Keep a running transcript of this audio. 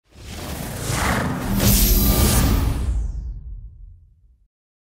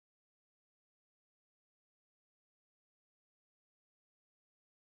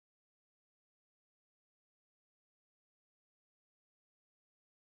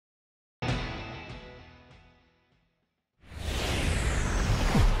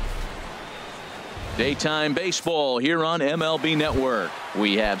Daytime baseball here on MLB Network.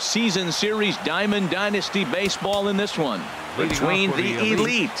 We have Season Series Diamond Dynasty baseball in this one between the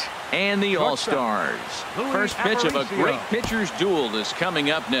elite and the All-Stars. First pitch of a great pitcher's duel is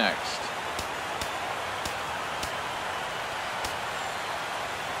coming up next.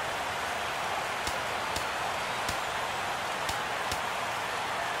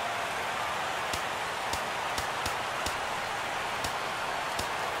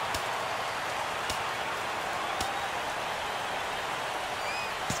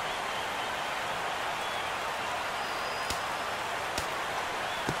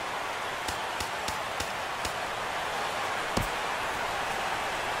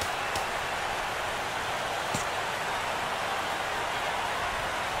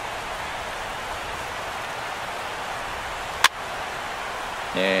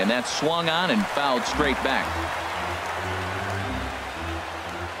 And that's swung on and fouled straight back.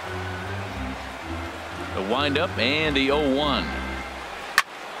 The windup and the 0-1.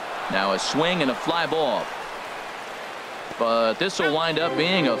 Now a swing and a fly ball. But this will wind up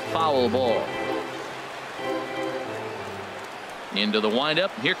being a foul ball. Into the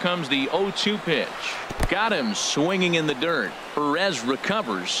windup. Here comes the 0-2 pitch. Got him swinging in the dirt. Perez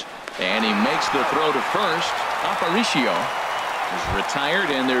recovers. And he makes the throw to first. Aparicio is retired,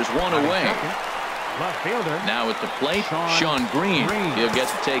 and there's one away. Left fielder. Now at the plate, Sean Green. He'll get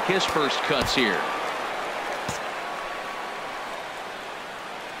to take his first cuts here.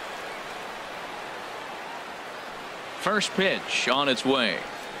 First pitch on its way.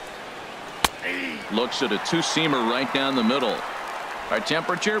 Looks at a two-seamer right down the middle. Our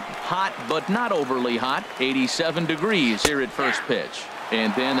temperature, hot but not overly hot, 87 degrees here at first pitch.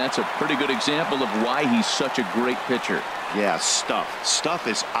 And then that's a pretty good example of why he's such a great pitcher. Yeah, stuff. Stuff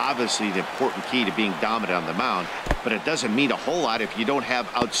is obviously the important key to being dominant on the mound, but it doesn't mean a whole lot if you don't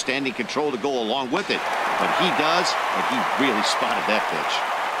have outstanding control to go along with it. But he does, and he really spotted that pitch.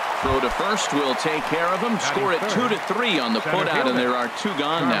 Throw to first will take care of him. Score it 2-3 on the putout, and there are two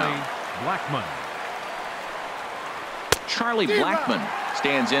gone now. Blackmon. Charlie Blackmon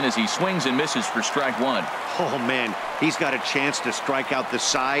stands in as he swings and misses for strike one. Oh, man, he's got a chance to strike out the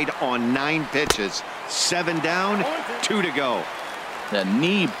side on 9 pitches. 7 down, 2 to go. The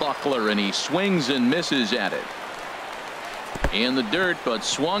knee buckler, and he swings and misses at it. In the dirt, but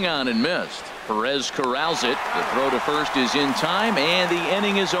swung on and missed. Perez corrals it. The throw to first is in time, and the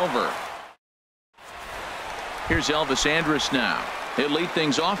inning is over. Here's Elvis Andrus now. He'll lead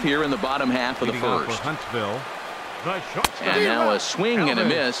things off here in the bottom half of the first. And now a swing and a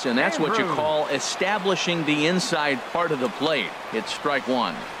miss, and that's what you call establishing the inside part of the plate. It's strike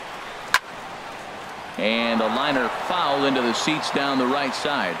one. And a liner foul into the seats down the right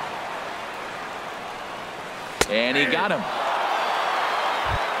side. And he got him.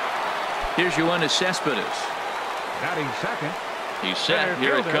 Here's Yoenis Cespedes. Batting second. He's set.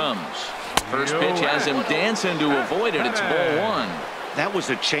 Here it comes. First pitch has him dancing to avoid it. It's ball one. That was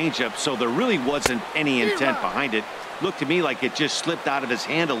a changeup, so there really wasn't any intent behind it. Looked to me like it just slipped out of his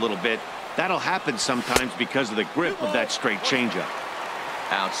hand a little bit. That'll happen sometimes because of the grip of that straight changeup.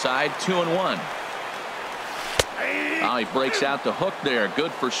 Outside, 2-1. Oh, he breaks out the hook there.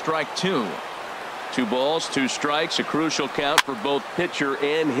 Good for strike two. 2 balls, 2 strikes, a crucial count for both pitcher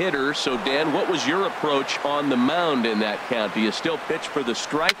and hitter. So, Dan, what was your approach on the mound in that count? Do you still pitch for the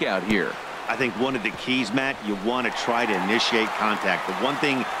strikeout here? I think one of the keys, Matt, you want to try to initiate contact. The one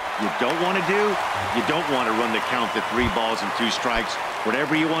thing you don't want to do, you don't want to run the count to 3 balls and 2 strikes.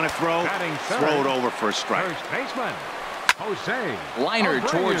 Whatever you want to throw it over for a strike. First baseman, Jose. Liner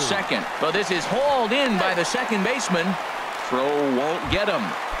towards second, but this is hauled in by the second baseman. Throw won't get him.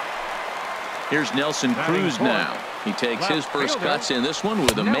 Here's Nelson Cruz now. He takes his first cuts in this one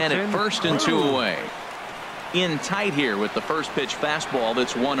with a man at first and 2 away. In tight here with the first pitch fastball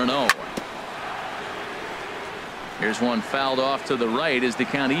that's 1-0. Here's one fouled off to the right as the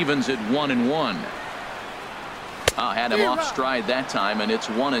count evens at 1-1. Had him off stride that time, and it's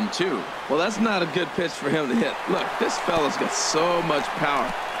 1-2. Well, that's not a good pitch for him to hit. Look, this fella's got so much power,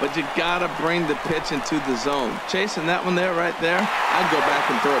 but you gotta bring the pitch into the zone. Chasing that one there, right there, I'd go back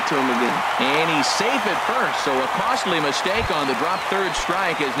and throw it to him again. And he's safe at first, so a costly mistake on the drop third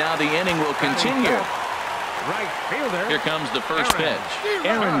strike as now the inning will continue. Right fielder. Here comes the first pitch.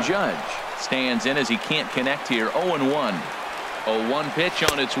 Aaron Judge stands in as he can't connect here. 0-1. 0-1 pitch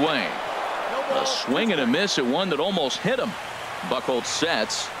on its way. A swing and a miss at one that almost hit him. Buchholz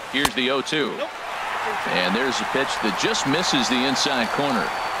sets. Here's the 0-2. And there's a pitch that just misses the inside corner.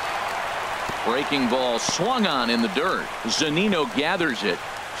 Breaking ball swung on in the dirt. Zunino gathers it.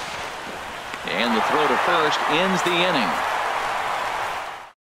 And the throw to first ends the inning.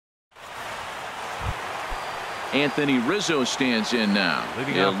 Anthony Rizzo stands in now.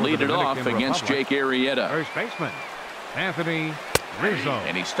 He'll lead it off against Jake Arrieta. First baseman, Anthony Rizzo.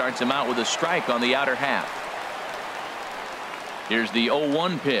 And he starts him out with a strike on the outer half. Here's the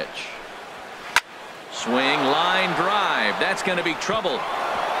 0-1 pitch. Swing, line drive. That's going to be trouble.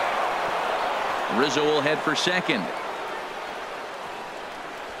 Rizzo will head for second.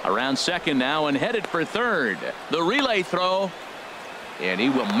 Around second now and headed for third. The relay throw. And he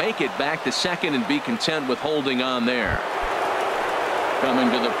will make it back to second and be content with holding on there.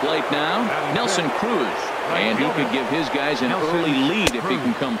 Coming to the plate now, Nelson Cruz. And he could give his guys an early lead if he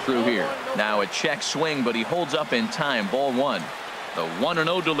can come through here. Now a check swing, but he holds up in time. Ball one. The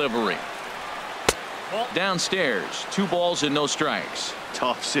 1-0 delivery. Downstairs, 2 balls and no strikes.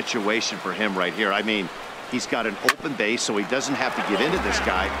 Tough situation for him right here. I mean, he's got an open base, so he doesn't have to get into this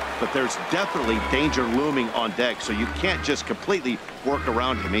guy, but there's definitely danger looming on deck, so you can't just completely work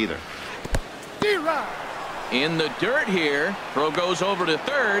around him either. In the dirt here. Throw goes over to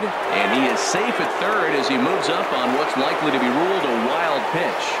third, and he is safe at third as he moves up on what's likely to be ruled a wild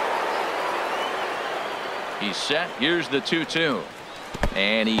pitch. He's set. Here's the 2-2.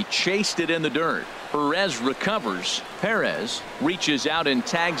 And he chased it in the dirt. Perez recovers. Perez reaches out and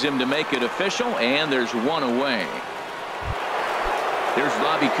tags him to make it official, and there's one away. There's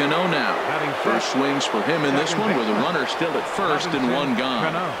Robbie Cano now. First swings for him in this one with a runner still at first and one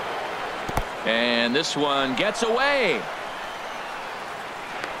gone. And this one gets away.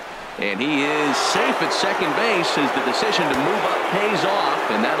 And he is safe at second base as the decision to move up pays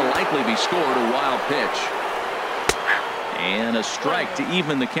off, and that'll likely be scored a wild pitch. And a strike to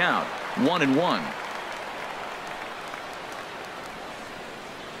even the count. 1-1.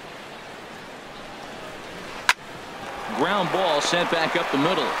 Ground ball sent back up the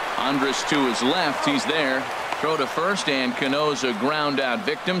middle. Andres to his left. He's there. Throw to first, and Cano's a ground out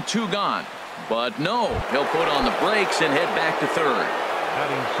victim. 2 gone. But no, he'll put on the brakes and head back to third.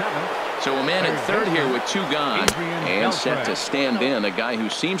 So a man at third here with 2 gone and set to stand in a guy who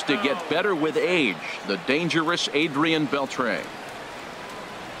seems to get better with age, the dangerous Adrian Beltre.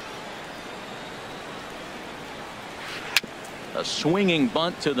 A swinging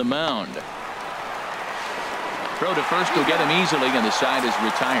bunt to the mound. Throw to first will get him easily, and the side is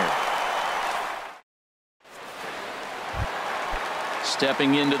retired.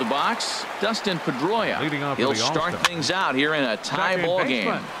 Stepping into the box, Dustin Pedroia. He'll start things out here in a tie ball game.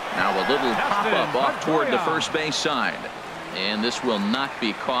 Now a little pop-up off toward the first base side. And this will not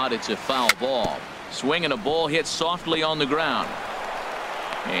be caught. It's a foul ball. Swinging a ball hit softly on the ground.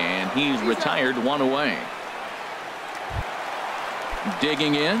 And he's retired, 1 away.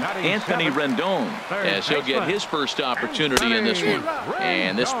 Digging in, Anthony Rendon, as he'll get his first opportunity in this one.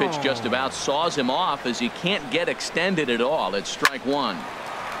 And this pitch just about saws him off as he can't get extended at all. It's strike 1.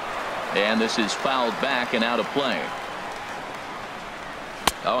 And this is fouled back and out of play.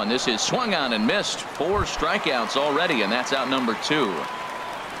 Oh, and this is swung on and missed. 4 strikeouts already, and that's out number 2.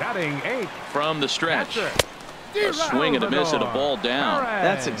 Batting 8 from the stretch. A swing and a miss at a ball down.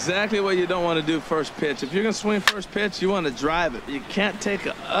 That's exactly what you don't want to do first pitch. If you're going to swing first pitch, you want to drive it. You can't take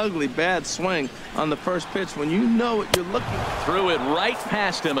an ugly, bad swing on the first pitch when you know what you're looking for. Threw it right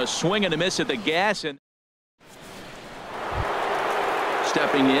past him. A swing and a miss at the gas. And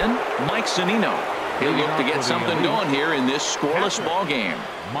stepping in, Mike Zunino. He'll look to get something going here in this scoreless ball game.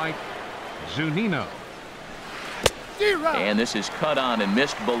 Mike Zunino. And this is cut on and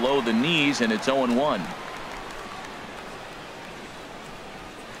missed below the knees, and it's 0-1.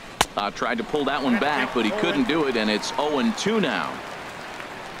 Tried to pull that one back, but he couldn't do it, and it's 0-2 now.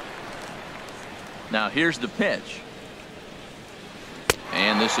 Now here's the pitch.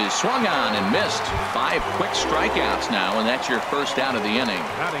 And this is swung on and missed. 5 quick strikeouts now, and that's your first out of the inning.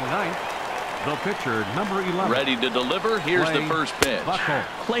 Batting 9th, the pitcher, number 11. Ready to deliver. Here's the first pitch. Buchholz.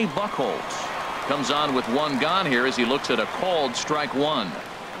 Clay Buchholz comes on with 1 gone here as he looks at a called strike 1.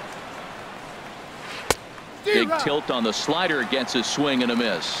 Big tilt on the slider, gets a swing and a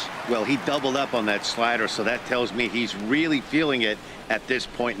miss. Well, he doubled up on that slider, so that tells me he's really feeling it at this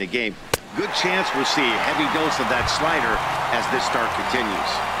point in the game. Good chance we'll see a heavy dose of that slider as this start continues.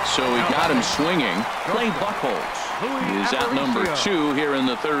 So he got him swinging. Clay Buchholz is out number 2 here in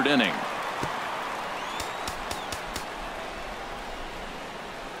the 3rd inning.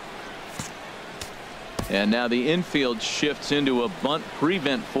 And now the infield shifts into a bunt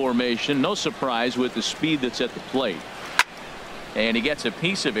prevent formation. No surprise with the speed that's at the plate. And he gets a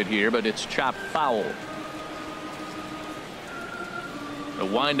piece of it here, but it's chopped foul. A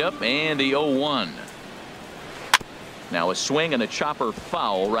windup and the 0-1. Now a swing and a chopper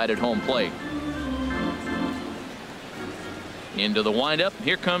foul right at home plate. Into the windup.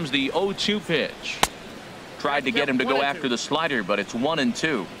 Here comes the 0-2 pitch. tried to get him to go after the slider, but it's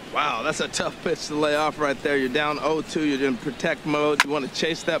 1-2. Wow, that's a tough pitch to lay off right there. You're down 0-2. You're in protect mode. You want to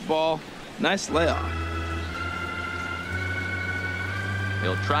chase that ball. Nice layoff.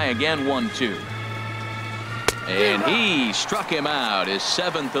 He'll try again, 1-2. And he struck him out, his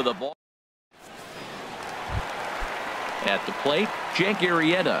 7th of the ball. At the plate, Jake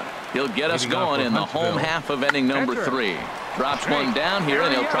Arrieta. He'll get us going in the home half of inning number 3. Drops one down here,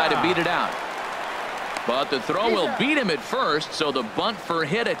 and he'll try to beat it out. But the throw will beat him at first, so the bunt for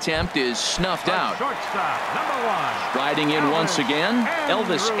hit attempt is snuffed out. Shortstop, number 1. Riding in once again,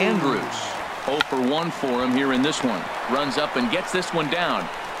 Elvis Andrews. 0 for 1 for him here in this one. Runs up and gets this one down.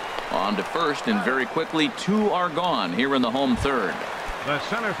 On to first, and very quickly 2 are gone here in the home third. The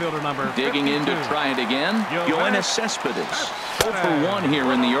center fielder number Digging 52. in to try it again, Yoenis Cespedes. 0 for 1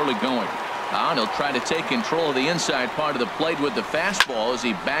 here in the early going. And he'll try to take control of the inside part of the plate with the fastball as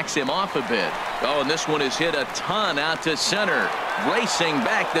he backs him off a bit. Oh, and this one is hit a ton out to center. Racing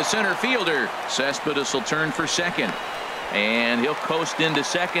back the center fielder. Cespedes will turn for second. And he'll coast into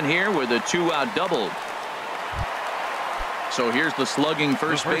second here with a 2-out double. So here's the slugging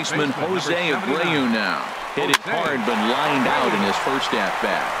first baseman Jose Abreu now. Hit it hard but lined out in his first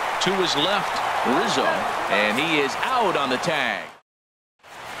at-bat. To his left, Rizzo, and he is out on the tag.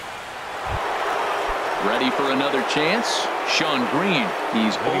 Ready for another chance? Sean Green.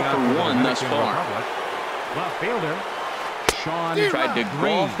 He's 0 for 1 thus far. Left fielder Sean tried to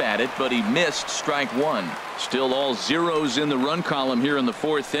golf at it, but he missed strike 1. Still all zeros in the run column here in the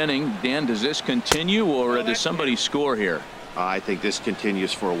 4th inning. Dan, does this continue, or does somebody score here? I think this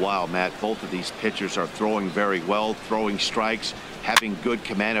continues for a while, Matt. Both of these pitchers are throwing very well, throwing strikes, having good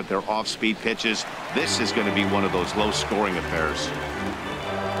command of their off-speed pitches. This is going to be one of those low-scoring affairs.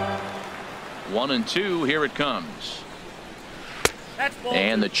 1-2, here it comes.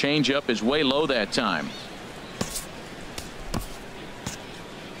 And the changeup is way low that time.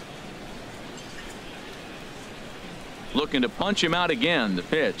 Looking to punch him out again, the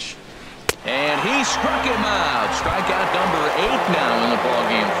pitch. And he struck him out. Strikeout number 8 now in the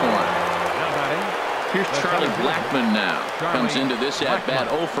ballgame for him. Here's Charlie Blackmon now. Comes into this at-bat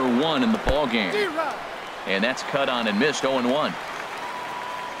 0 for 1 in the ballgame. And that's cut on and missed 0-1.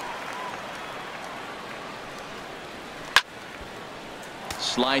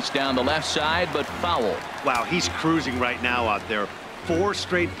 Slice down the left side, but foul. Wow, he's cruising right now out there. 4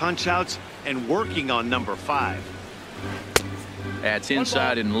 straight punch-outs and working on number 5. That's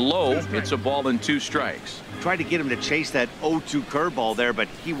inside and low. It's a ball and 2 strikes. Tried to get him to chase that 0-2 curveball there, but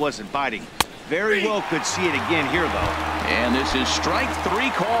he wasn't biting. Very well could see it again here, though. And this is strike 3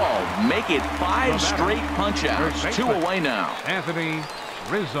 call. Make it 5 straight punch-outs. 2 away now. Anthony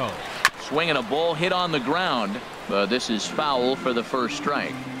Rizzo. Swinging a ball hit on the ground, but this is foul for the first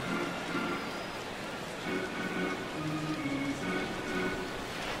strike.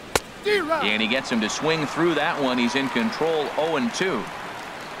 And he gets him to swing through that one. He's in control, 0-2.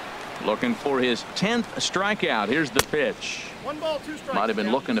 Looking for his 10th strikeout. Here's the pitch. 1 ball, 2 strikes. Might have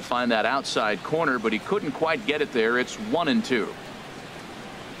been looking to find that outside corner, but he couldn't quite get it there. It's 1-2.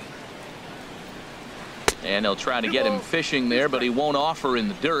 And they'll try to get him fishing there, but he won't offer in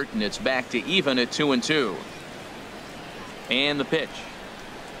the dirt, and it's back to even at 2-2. And the pitch.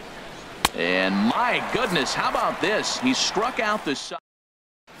 And my goodness, how about this? He struck out the side.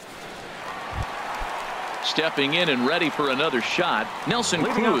 Stepping in and ready for another shot, Nelson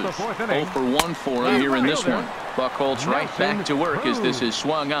Cruz. 0 for 1 for him here in this one. Buchholz right back to work as this is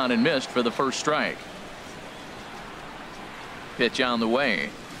swung on and missed for the first strike. Pitch on the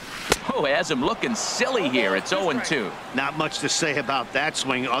way. Oh, has him looking silly here. It's 0-2. Not much to say about that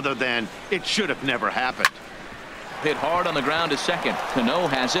swing other than it should have never happened. Hit hard on the ground to second. Cano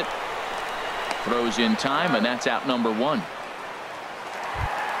has it. Throws in time, and that's out number 1.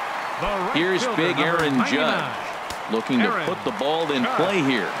 Here's big Aaron Judge. Looking to put the ball in play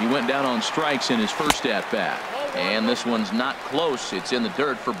here. He went down on strikes in his first at-bat. And this one's not close. It's in the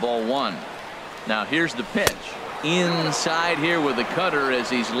dirt for ball 1. Now here's the pitch. Inside here with the cutter, as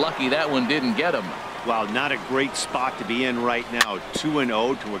he's lucky that one didn't get him. Wow, not a great spot to be in right now.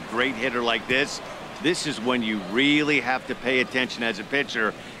 2-0 to a great hitter like this. This is when you really have to pay attention as a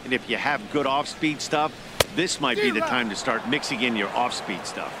pitcher. And if you have good off-speed stuff, this might be the time to start mixing in your off-speed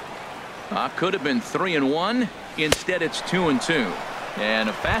stuff. Could have been 3-1. Instead, it's 2-2. And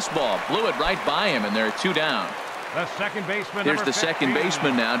a fastball blew it right by him, and there are 2 down. The second baseman. Here's the second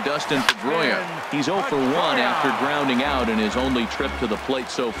baseman now, Dustin Pedroia. He's 0 for 1 after grounding out in his only trip to the plate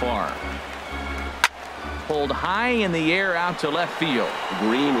so far. Pulled high in the air out to left field.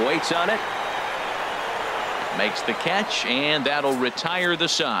 Green waits on it. Makes the catch, and that'll retire the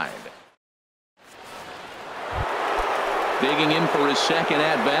side. Digging in for his second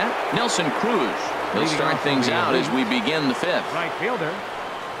at-bat, Nelson Cruz. He'll start things out as we begin the fifth. Right fielder.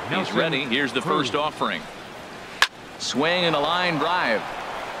 He's ready. Here's the first offering. Swing and a line drive,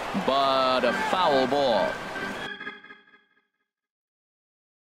 but a foul ball.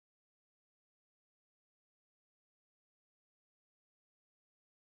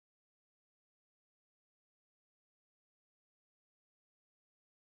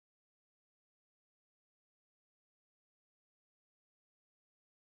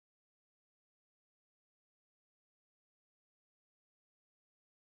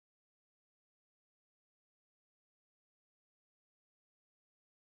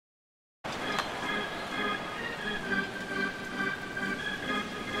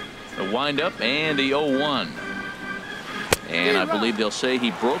 Windup and the 0-1. And I believe they'll say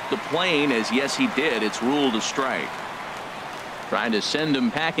he broke the plane, as yes he did. It's ruled a strike. Trying to send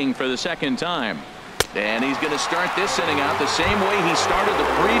him packing for the second time. And he's going to start this inning out the same way he started the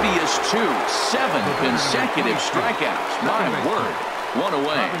previous two. 7 consecutive strikeouts. My word. One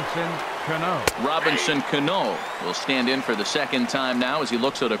away. Robinson Cano will stand in for the second time now as he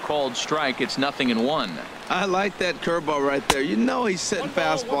looks at a called strike. It's 0-1. I like that curveball right there. You know he's setting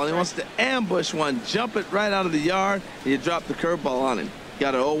fastball. He wants to ambush one, jump it right out of the yard, and you drop the curveball on him.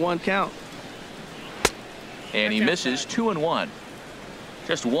 Got an 0-1 count. And he misses 2-1.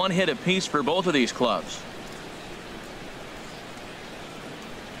 Just one hit apiece for both of these clubs.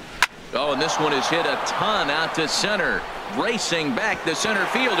 Oh, and this one is hit a ton out to center. Racing back the center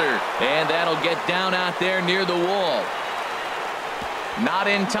fielder. And that'll get down out there near the wall. Not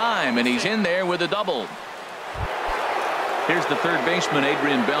in time, and he's in there with a double. Here's the third baseman,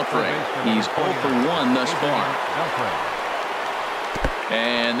 Adrian Beltre. He's 0 for 1 thus far.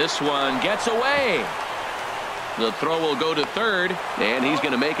 And this one gets away. The throw will go to third, and he's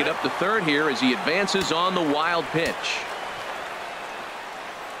going to make it up to third here as he advances on the wild pitch.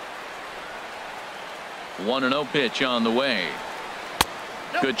 1-0 pitch on the way.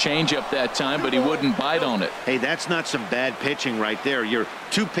 Good changeup that time, but he wouldn't bite on it. Hey, that's not some bad pitching right there. You're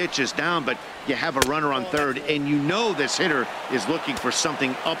 2 pitches down, but you have a runner on third, and you know this hitter is looking for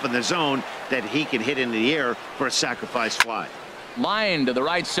something up in the zone that he can hit into the air for a sacrifice fly. Line to the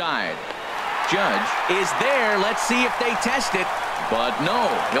right side. Judge is there. Let's see if they test it. But no,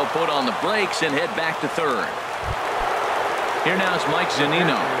 he'll put on the brakes and head back to third. Here now is Mike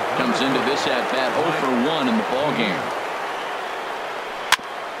Zunino. Comes into this at-bat 0 for 1 in the ballgame.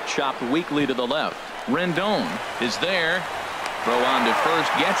 Chopped weakly to the left. Rendon is there. Throw on to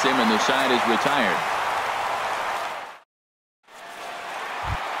first gets him, and the side is retired.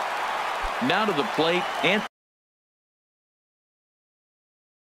 Now to the plate, Anthony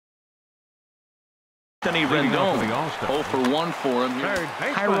Rendon, 0 for 1 for him.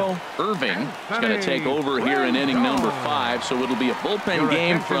 Cairo Irving is going to take over here in inning number 5, so it'll be a bullpen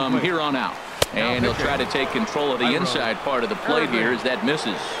game from here on out. And he'll try to take control of the inside part of the plate here as that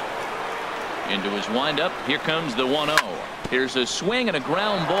misses. Into his windup, here comes the 1-0. Here's a swing and a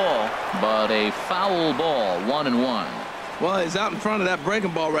ground ball, but a foul ball, 1-1. Well, he's out in front of that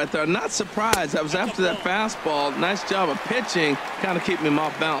breaking ball right there. Not surprised. I was after that fastball. Nice job of pitching, kind of keeping him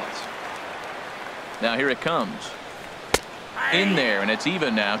off balance. Now here it comes. In there, and it's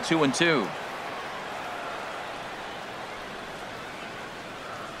even now, 2-2.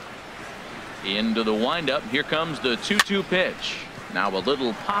 Into the windup. Here comes the 2-2 pitch. Now a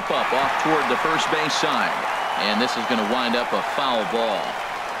little pop-up off toward the first base side. And this is going to wind up a foul ball.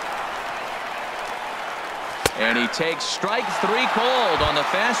 And he takes strike 3 called on the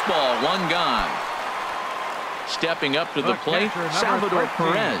fastball. 1 gone. Stepping up to the plate, Salvador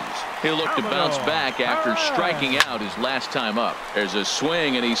Perez. He'll look to bounce back after striking out his last time up. There's a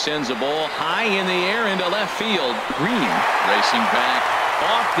swing, and he sends a ball high in the air into left field. Green racing back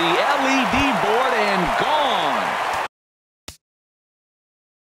off the LED board and gone.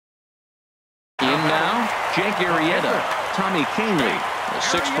 In now, Jake Arrieta. Tommy Kingley, the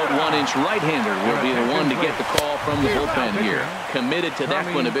 6'1" right-hander, will be the one to get the call from the bullpen here. Committed to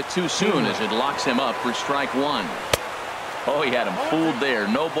that one a bit too soon as it locks him up for strike 1. Oh, he had him fooled there.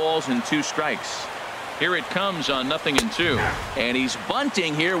 No balls and 2 strikes. Here it comes on 0-2. And he's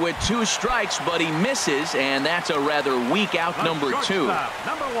bunting here with 2 strikes, but he misses, and that's a rather weak out number 2.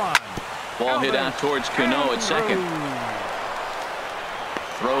 Ball hit out towards Cano at second.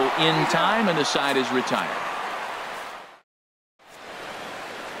 Throw in time, and the side is retired.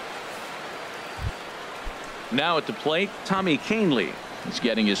 Now at the plate, Tommy Kingley. He's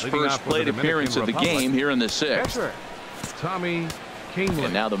getting his first plate appearance of the game here in the 6th. Tommy Kingley.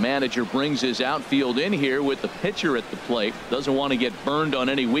 And now the manager brings his outfield in here with the pitcher at the plate. Doesn't want to get burned on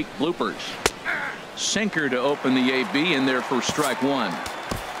any weak bloopers. Sinker to open the AB in there for strike one.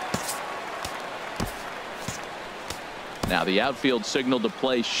 Now the outfield signal to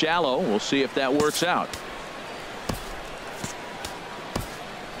play shallow. We'll see if that works out.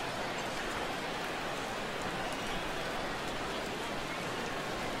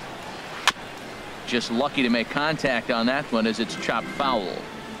 Just lucky to make contact on that one as it's chopped foul.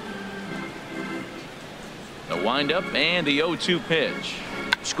 The windup and the 0-2 pitch.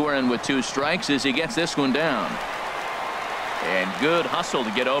 Squaring with 2 strikes as he gets this one down. And good hustle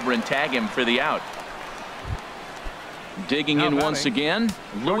to get over and tag him for the out. Digging in once again,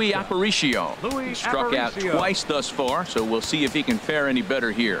 Louis Aparicio. Struck out twice thus far, so we'll see if he can fare any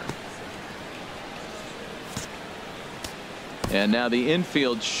better here. And now the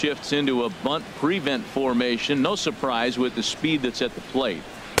infield shifts into a bunt prevent formation. No surprise with the speed that's at the plate.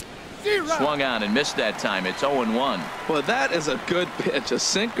 Swung on and missed that time. It's 0-1. Well, that is a good pitch. A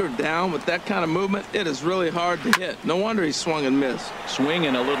sinker down with that kind of movement. It is really hard to hit. No wonder he swung and missed. Swing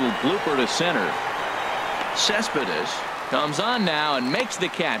and a little blooper to center. Cespedes comes on now and makes the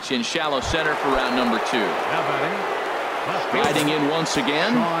catch in shallow center for round number 2. Riding in once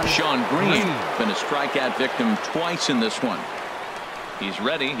again, Sean Green. Been a strikeout victim twice in this one. He's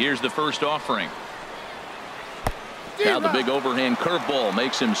ready. Here's the first offering. Now the big overhand curveball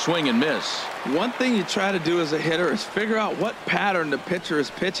makes him swing and miss. One thing you try to do as a hitter is figure out what pattern the pitcher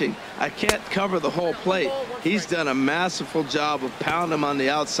is pitching. I can't cover the whole plate. He's done a masterful job of pounding him on the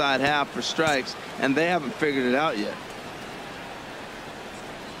outside half for strikes, and they haven't figured it out yet.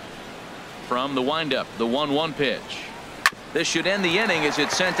 From the windup, the 1-1 pitch. This should end the inning as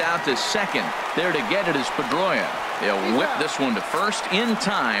it's sent out to second. There to get it is Pedroia. They'll whip this one to first in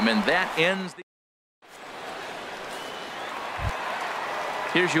time, and that ends the...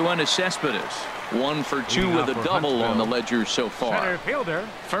 Here's Yoenis Cespedes. 1 for 2 with a double on the ledger so far.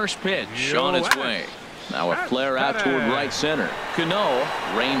 First pitch on its way. Now a flare out toward right center. Cano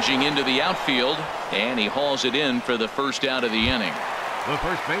ranging into the outfield, and he hauls it in for the first out of the inning. The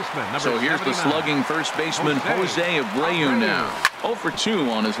first baseman, so here's 79. The slugging first baseman Jose Abreu now. 0 for 2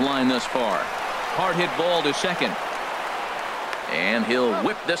 on his line thus far. Hard hit ball to second. And he'll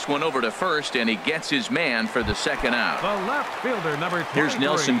whip this one over to first, and he gets his man for the second out. The left fielder, number 23. Here's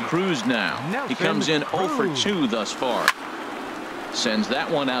Nelson Cruz now. He comes in 0 for 2 thus far. Sends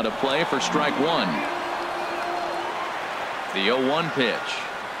that one out of play for strike one. The 0-1 pitch.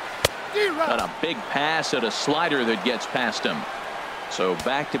 Got a big pass at a slider that gets past him. So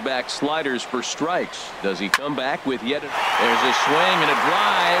back-to-back sliders for strikes. Does he come back with yet? There's a swing and a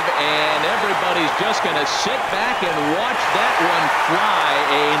drive, and everybody's just going to sit back and watch that one fly.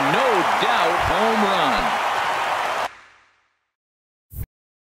 A no-doubt home run.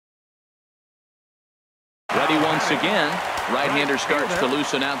 Ready once again. Right-hander starts to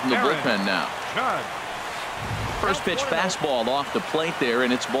loosen out in the bullpen now. First pitch fastball off the plate there,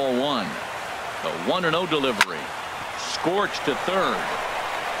 and it's ball 1. A 1-0 delivery. Scorched to third.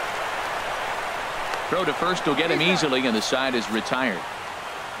 Throw to first will get him easily, and the side is retired.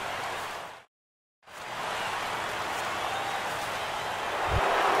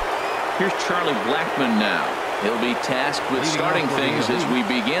 Here's Charlie Blackmon now. He'll be tasked with starting things as we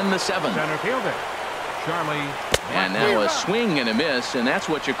begin the 7th. Center fielder, Charlie. And now a swing and a miss, and that's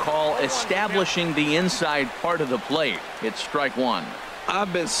what you call establishing the inside part of the plate. It's strike one.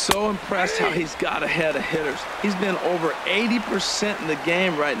 I've been so impressed how he's got ahead of hitters. He's been over 80% in the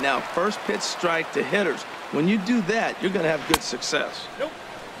game right now. First pitch strike to hitters. When you do that, you're going to have good success.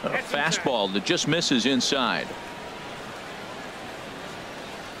 A fastball that just misses inside.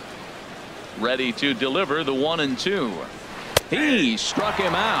 Ready to deliver the 1-2. He struck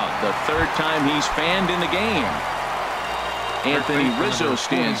him out. The third time he's fanned in the game. Anthony Rizzo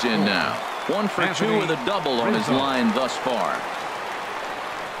stands in now. 1 for 2 with a double on his line thus far.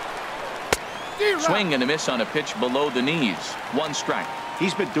 Swing and a miss on a pitch below the knees. 1 strike.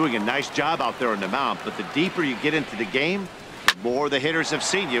 He's been doing a nice job out there on the mound, but the deeper you get into the game, the more the hitters have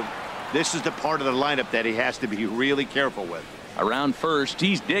seen you. This is the part of the lineup that he has to be really careful with. Around first,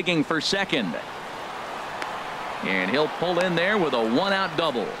 he's digging for second. And he'll pull in there with a 1-out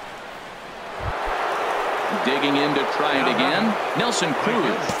double. Digging in to try it again. Nelson Cruz.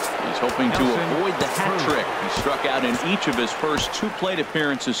 He's hoping to avoid the hat trick. He struck out in each of his first 2 plate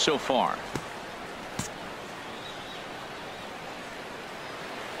appearances so far.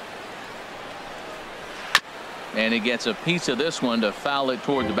 And he gets a piece of this one to foul it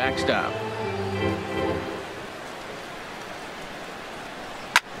toward the backstop.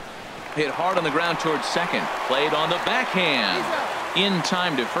 Hit hard on the ground towards second. Played on the backhand. In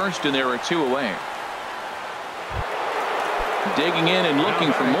time to first, and there are 2 away. Digging in and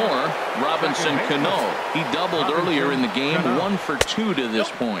looking for more, Robinson Cano. He doubled earlier in the game, 1 for 2 to this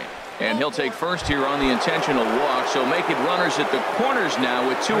point. And he'll take first here on the intentional walk, so make it runners at the corners now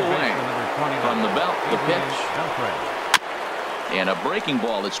with 2 away. From the belt, the pitch. And a breaking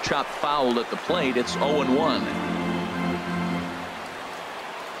ball is chopped foul at the plate. It's 0-1.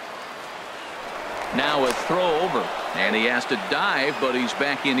 Now a throw over, and he has to dive, but he's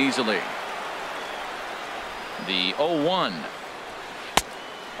back in easily. The 0-1.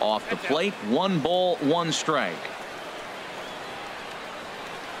 Off the plate, 1 ball, 1 strike.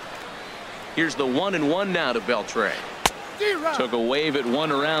 Here's the 1-1 now to Beltre. Took a wave at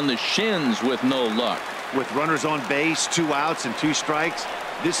one around the shins with no luck. With runners on base, 2 outs and 2 strikes,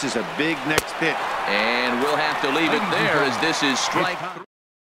 this is a big next pitch. And we'll have to leave it there as this is strike 3.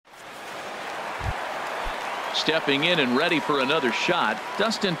 Stepping in and ready for another shot,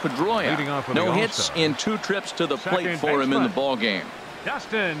 Dustin Pedroia. No hits in 2 trips to the plate for him in the ballgame.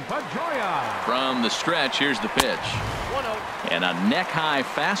 Dustin Pedroia. From the stretch, here's the pitch. And a neck-high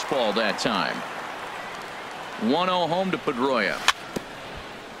fastball that time. 1-0 home to Pedroia.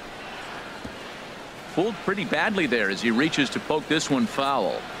 Fooled pretty badly there as he reaches to poke this one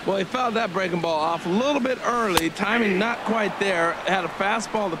foul. Well, he fouled that breaking ball off a little bit early. Timing not quite there. Had a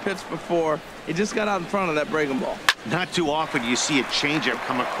fastball to pitch before. He just got out in front of that breaking ball. Not too often you see a changeup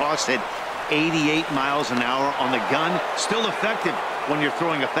come across at 88 miles an hour on the gun. Still effective when you're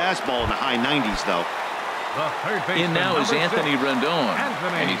throwing a fastball in the high 90s, though. In now is Anthony Rendon,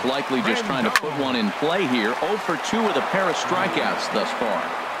 and he's likely just trying to put one in play here. 0 for 2 with a pair of strikeouts thus far.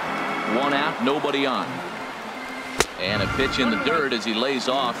 1 out, nobody on. And a pitch in the dirt as he lays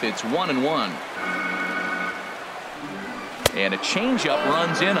off. It's 1-1. And a changeup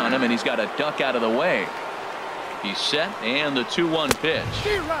runs in on him, and he's got a duck out of the way. He's set, and the 2-1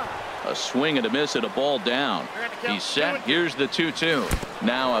 pitch. A swing and a miss at a ball down. He's set. Here's the 2-2.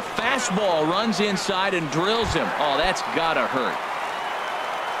 Now a fastball runs inside and drills him. Oh, that's gotta hurt.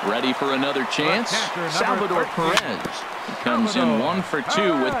 Ready for another chance? Salvador Perez. He comes in 1 for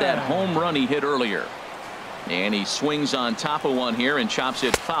 2 with that home run he hit earlier. And he swings on top of one here and chops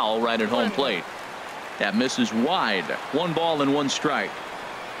it foul right at home plate. That misses wide. 1 ball and 1 strike.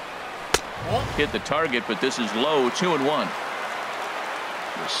 Hit the target, but this is low. 2-1.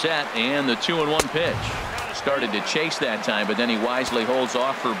 The set and the 2-1 pitch. Started to chase that time, but then he wisely holds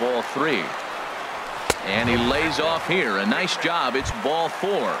off for ball 3. And he lays off here. A nice job. It's ball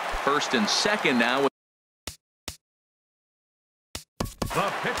 4. First and second now.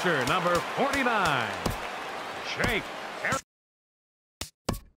 The pitcher, number 49, Shake.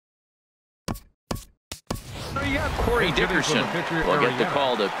 Corey Dickerson will get the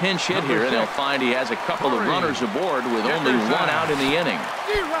call to pinch hit here, and they'll find he has a couple of runners aboard with only 1 out in the inning.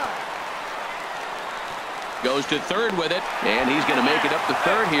 Goes to third with it, and he's going to make it up to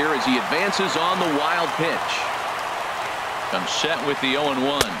third here as he advances on the wild pitch. Comes set with the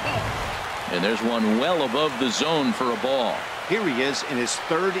 0-1. And there's one well above the zone for a ball. Here he is in his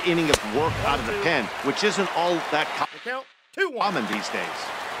 3rd inning of work out of the pen, which isn't all that common these days.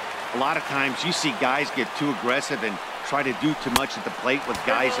 A lot of times you see guys get too aggressive and try to do too much at the plate with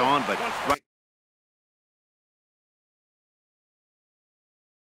guys on, but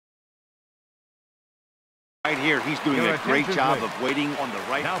right here, he's doing a great job of waiting on the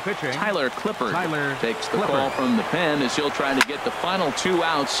right. Now pitching. Tyler Clippard takes the call from the pen as he'll try to get the final 2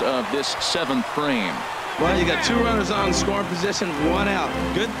 outs of this 7th frame. Well, you got 2 runners on scoring position, 1 out.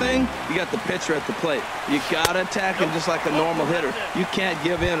 Good thing, you got the pitcher at the plate. You got to attack him just like a normal hitter. You can't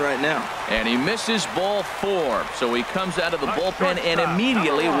give in right now. And he misses ball 4. So he comes out of the bullpen and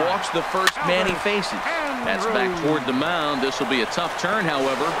immediately walks the first man he faces. That's back toward the mound. This will be a tough turn,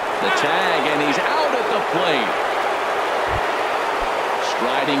 however. The tag, and he's out at the plate.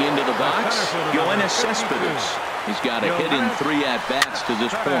 Striding into the box, Yoenis Cespedes. He's got a hit in 3 at-bats to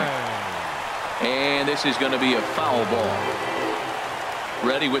this point. And this is going to be a foul ball.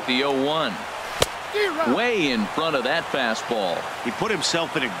 Ready with the 0-1. Way in front of that fastball. He put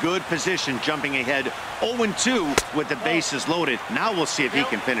himself in a good position jumping ahead 0-2 with the bases loaded. Now we'll see if he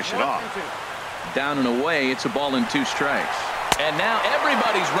can finish it off. Down and away, it's a ball and 2 strikes. And now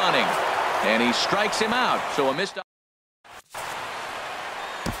everybody's running. And he strikes him out. So a missed.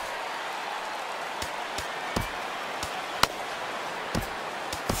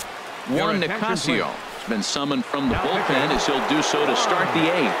 Juan Nicasio has been summoned from the bullpen as he'll do so to start the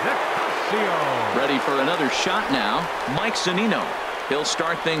 8th. Ready for another shot now, Mike Zunino. He'll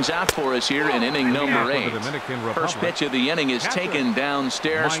start things out for us here in inning number 8. First pitch of the inning is taken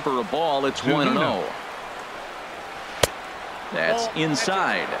downstairs for a ball. It's 1-0. That's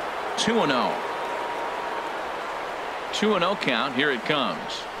inside. 2-0. 2-0 count. Here it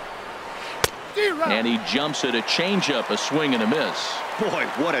comes. And he jumps at a changeup, a swing and a miss. Boy,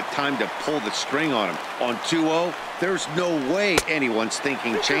 what a time to pull the string on him. On 2-0, there's no way anyone's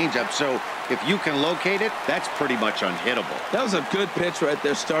thinking changeup. So if you can locate it, that's pretty much unhittable. That was a good pitch right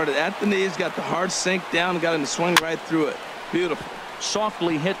there. Started at the knees, got the hard sink down, got him to swing right through it. Beautiful.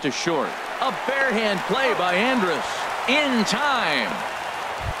 Softly hit to short. A barehand play by Andrus. In time.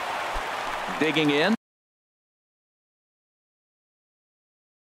 Digging in.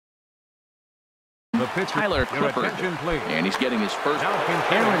 Tyler Clippard, and he's getting his first.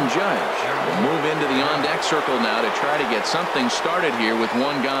 Aaron Judge will move into the on-deck circle now to try to get something started here with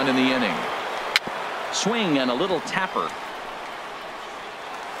one gone in the inning. Swing and a little tapper.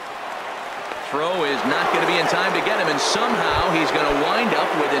 Throw is not going to be in time to get him, and somehow he's going to wind up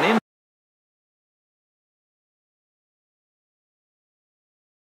with an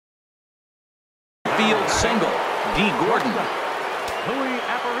infield single. D. Gordon. Louis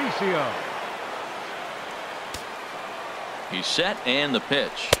Aparicio. He's set and the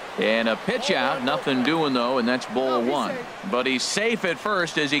pitch. And a pitch out. Nothing doing, though, and that's ball one. But he's safe at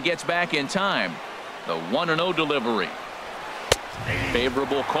first as he gets back in time. The 1-0 delivery.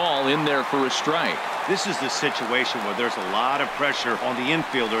 Favorable call in there for a strike. This is the situation where there's a lot of pressure on the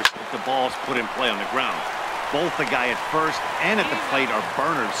infielders if the ball's put in play on the ground. Both the guy at first and at the plate are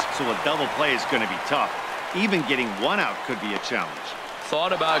burners, so a double play is going to be tough. Even getting one out could be a challenge.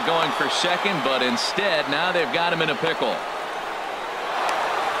 Thought about going for second, but instead now they've got him in a pickle.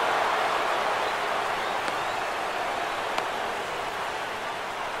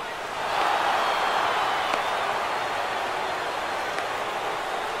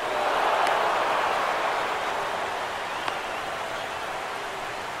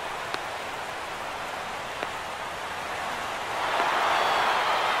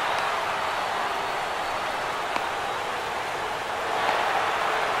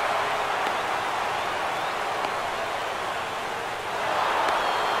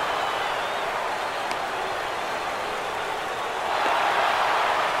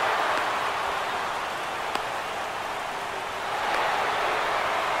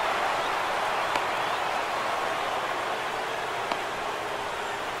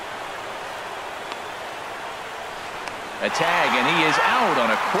 A tag, and he is out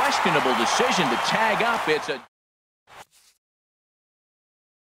on a questionable decision to tag up. It's a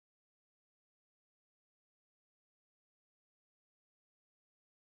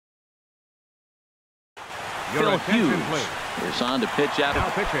Phil Hughes is on to pitch out. Now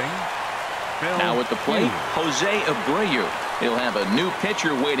pitching. Now at the plate, Jose Abreu. He'll have a new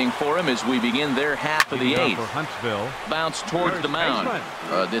pitcher waiting for him as we begin their half of the eighth. For Huntsville. Bounce towards the mound.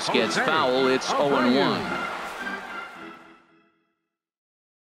 This gets foul. It's 0-1.